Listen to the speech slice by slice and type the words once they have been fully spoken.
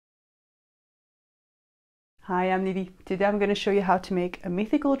Hi, I'm Lili. Today I'm going to show you how to make a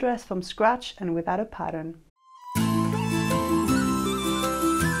mythical dress from scratch and without a pattern.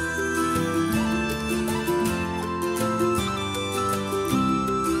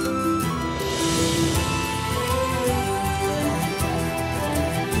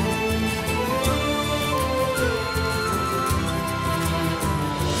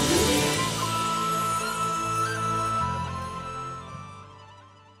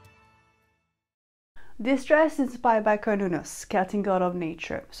 This dress is inspired by Cernunnos, Celtic god of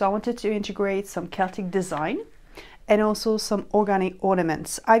nature. So I wanted to integrate some Celtic design and also some organic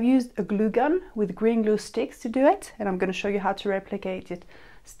ornaments. I've used a glue gun with green glue sticks to do it, and I'm going to show you how to replicate it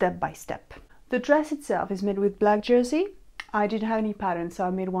step by step. The dress itself is made with black jersey. I didn't have any pattern, so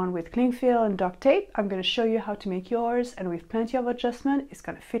I made one with cling film and duct tape. I'm going to show you how to make yours, and with plenty of adjustment, it's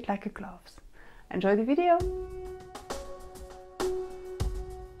going to fit like a glove. Enjoy the video!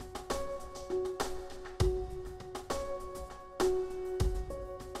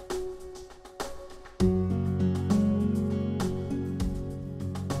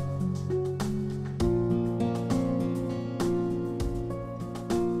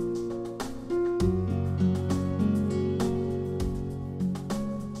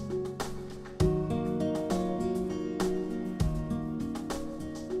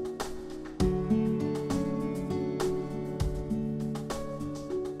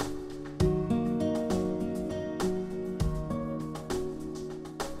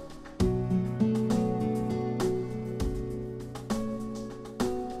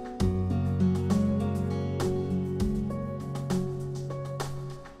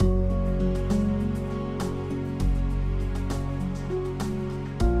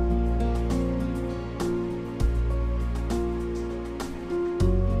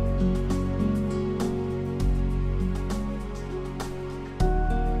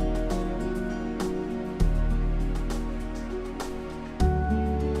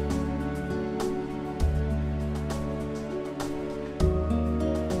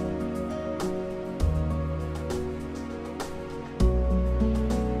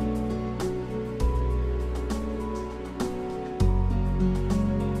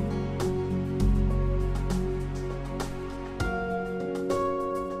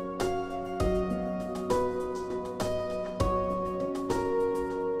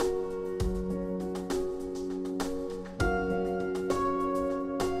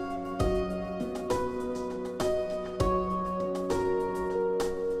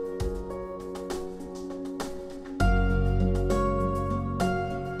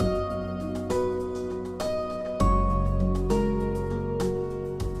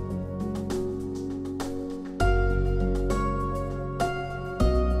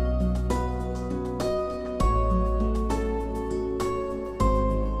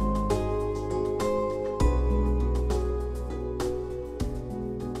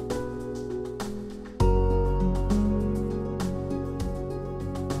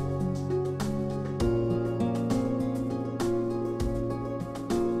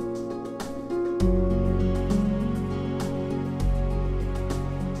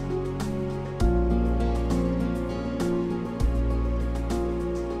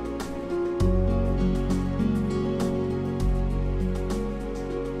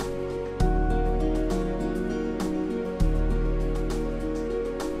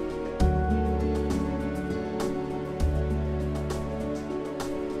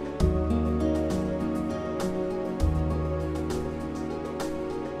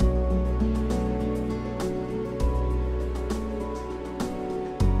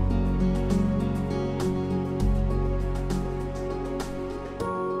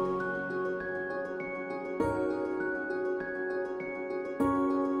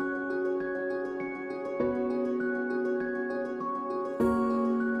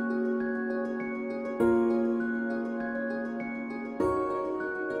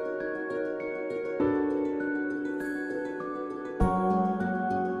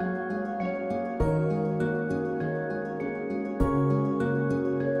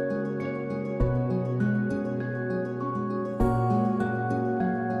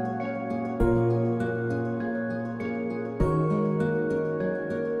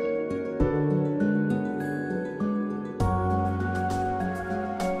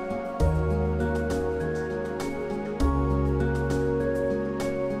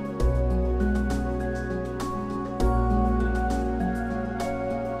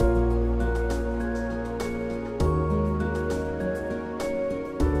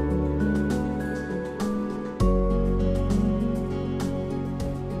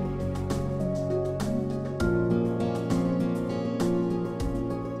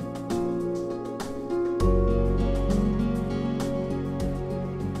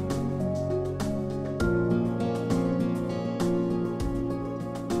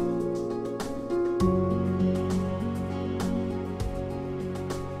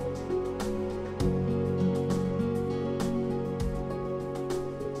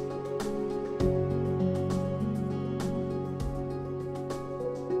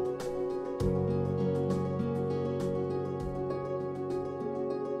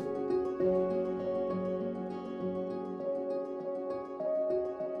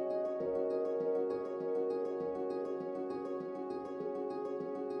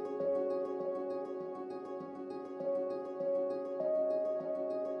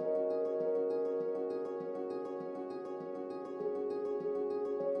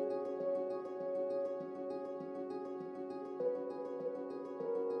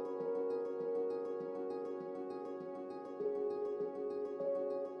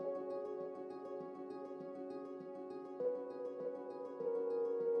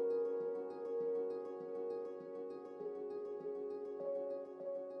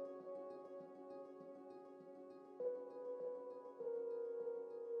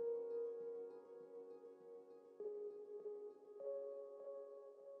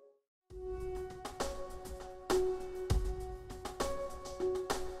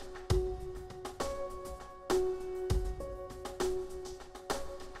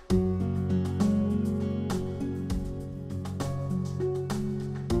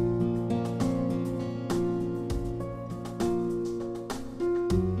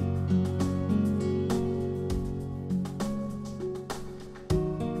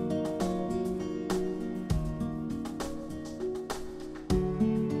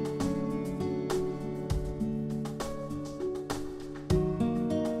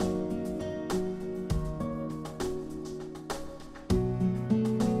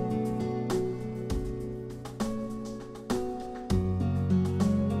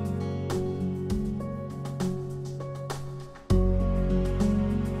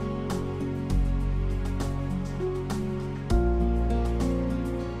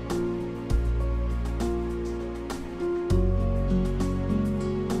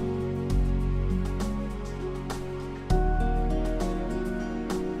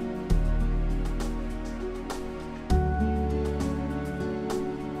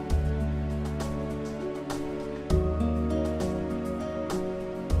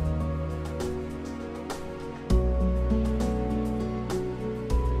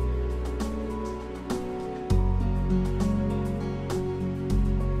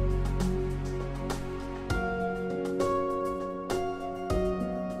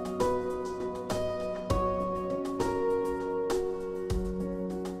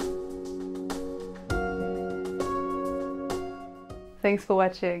 Thanks for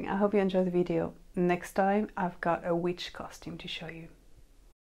watching. I hope you enjoyed the video. Next time I've got a witch costume to show you.